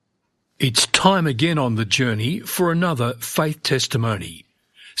It's time again on the journey for another faith testimony.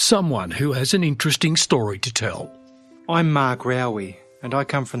 Someone who has an interesting story to tell. I'm Mark Raue, and I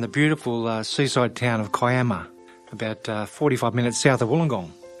come from the beautiful seaside town of Kiama, about 45 minutes south of Wollongong.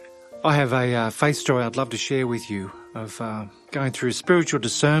 I have a faith story I'd love to share with you of going through spiritual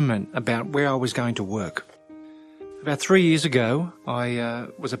discernment about where I was going to work. About 3 years ago, I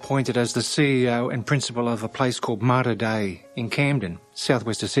was appointed as the CEO and principal of a place called Mater Dei in Camden,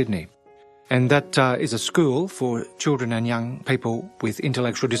 southwest of Sydney. And that is a school for children and young people with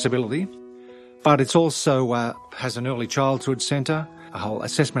intellectual disability. But it's also has an early childhood centre, a whole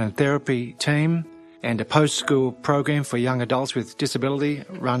assessment and therapy team, and a post-school program for young adults with disability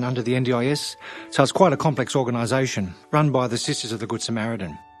run under the NDIS. So it's quite a complex organisation run by the Sisters of the Good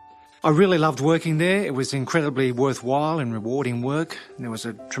Samaritan. I really loved working there. It was incredibly worthwhile and rewarding work. And there was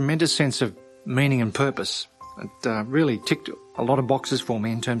a tremendous sense of meaning and purpose. It really ticked a lot of boxes for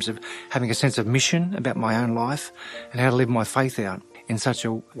me in terms of having a sense of mission about my own life and how to live my faith out in such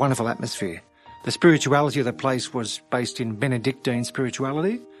a wonderful atmosphere. The spirituality of the place was based in Benedictine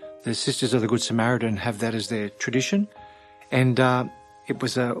spirituality. The Sisters of the Good Samaritan have that as their tradition. And it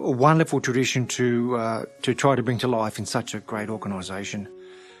was a wonderful tradition to try to bring to life in such a great organisation.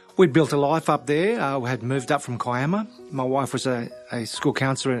 We'd built a life up there. We had moved up from Kiama. My wife was a school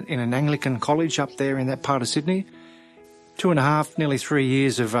counsellor in an Anglican college up there in that part of Sydney. 2.5, nearly 3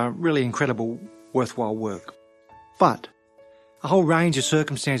 years of really incredible, worthwhile work. But a whole range of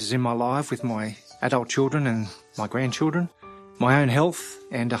circumstances in my life with my adult children and my grandchildren, my own health,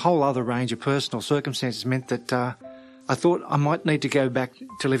 and a whole other range of personal circumstances meant that I thought I might need to go back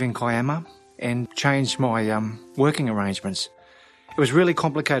to live in Kiama and change my working arrangements. It was really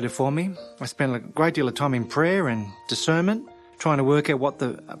complicated for me. I spent a great deal of time in prayer and discernment, trying to work out what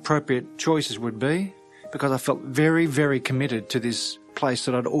the appropriate choices would be, because I felt very, very committed to this place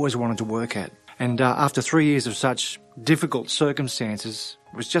that I'd always wanted to work at. And after 3 years of such difficult circumstances,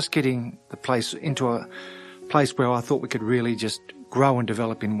 it was just getting the place into a place where I thought we could really just grow and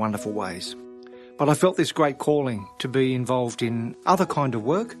develop in wonderful ways. But I felt this great calling to be involved in other kind of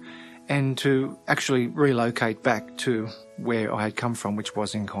work and to actually relocate back to where I had come from, which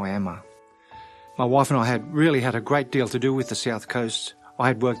was in Kiama. My wife and I had really had a great deal to do with the South Coast. I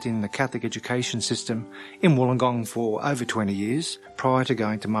had worked in the Catholic education system in Wollongong for over 20 years prior to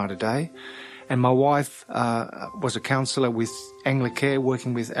going to Mater Dei. And my wife was a counsellor with Anglicare,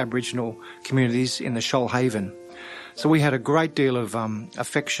 working with Aboriginal communities in the Shoalhaven. So we had a great deal of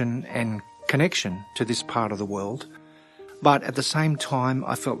affection and connection to this part of the world. But at the same time,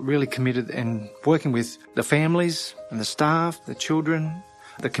 I felt really committed in working with the families and the staff, the children,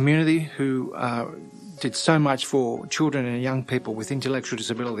 the community who did so much for children and young people with intellectual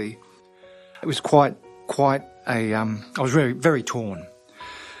disability. It was quite I was very, very torn.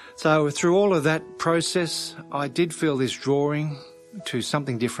 So through all of that process, I did feel this drawing to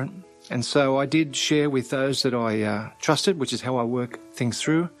something different. And so I did share with those that I trusted, which is how I work things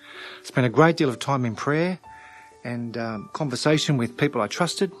through. Spent a great deal of time in prayer and conversation with people I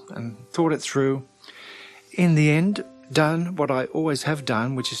trusted and thought it through. In the end, done what I always have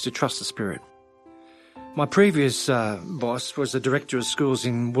done, which is to trust the Spirit. My previous boss was the director of schools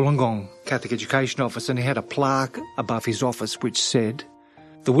in Wollongong Catholic Education Office, and he had a plaque above his office which said,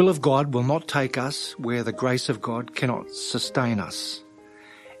 "The will of God will not take us where the grace of God cannot sustain us."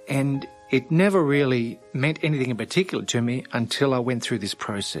 And it never really meant anything in particular to me until I went through this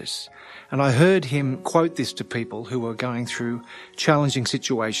process. And I heard him quote this to people who were going through challenging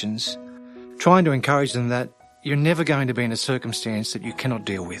situations, trying to encourage them that you're never going to be in a circumstance that you cannot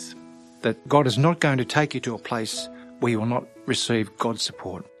deal with, that God is not going to take you to a place where you will not receive God's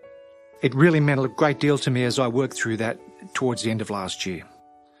support. It really meant a great deal to me as I worked through that towards the end of last year.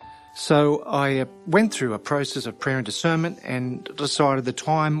 So I went through a process of prayer and discernment and decided the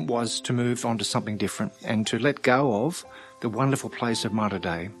time was to move on to something different and to let go of the wonderful place of Mater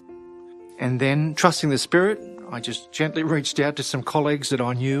Dei. And then, trusting the Spirit, I just gently reached out to some colleagues that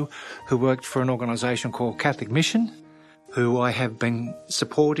I knew who worked for an organisation called Catholic Mission, who I have been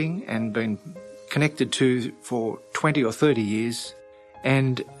supporting and been connected to for 20 or 30 years.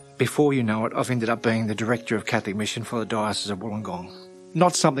 And before you know it, I've ended up being the director of Catholic Mission for the Diocese of Wollongong.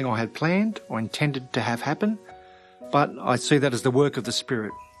 Not something I had planned or intended to have happen, but I see that as the work of the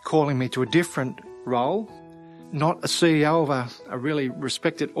Spirit, calling me to a different role, not a CEO of a really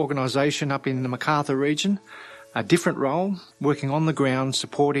respected organisation up in the Macarthur region, a different role, working on the ground,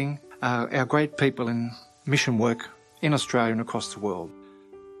 supporting our great people in mission work in Australia and across the world.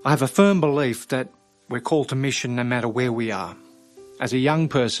 I have a firm belief that we're called to mission no matter where we are. As a young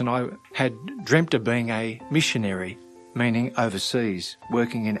person, I had dreamt of being a missionary meaning overseas,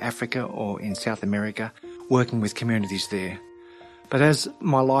 working in Africa or in South America, working with communities there. But as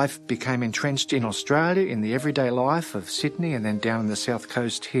my life became entrenched in Australia, in the everyday life of Sydney and then down on the south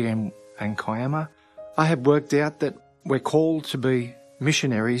coast here in Kiama, I have worked out that we're called to be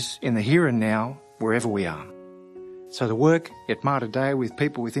missionaries in the here and now, wherever we are. So the work at Mater Dei with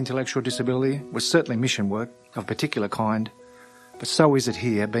people with intellectual disability was certainly mission work of a particular kind, but so is it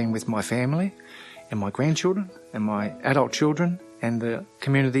here, being with my family and my grandchildren and my adult children and the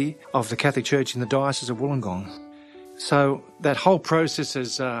community of the Catholic Church in the Diocese of Wollongong. So that whole process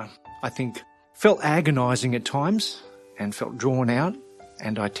has, I think, felt agonising at times and felt drawn out,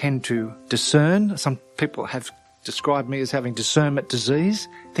 and I tend to discern. Some people have described me as having discernment disease,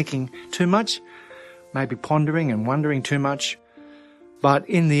 thinking too much, maybe pondering and wondering too much. But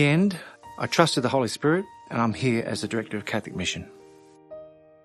in the end, I trusted the Holy Spirit, and I'm here as the Director of Catholic Mission.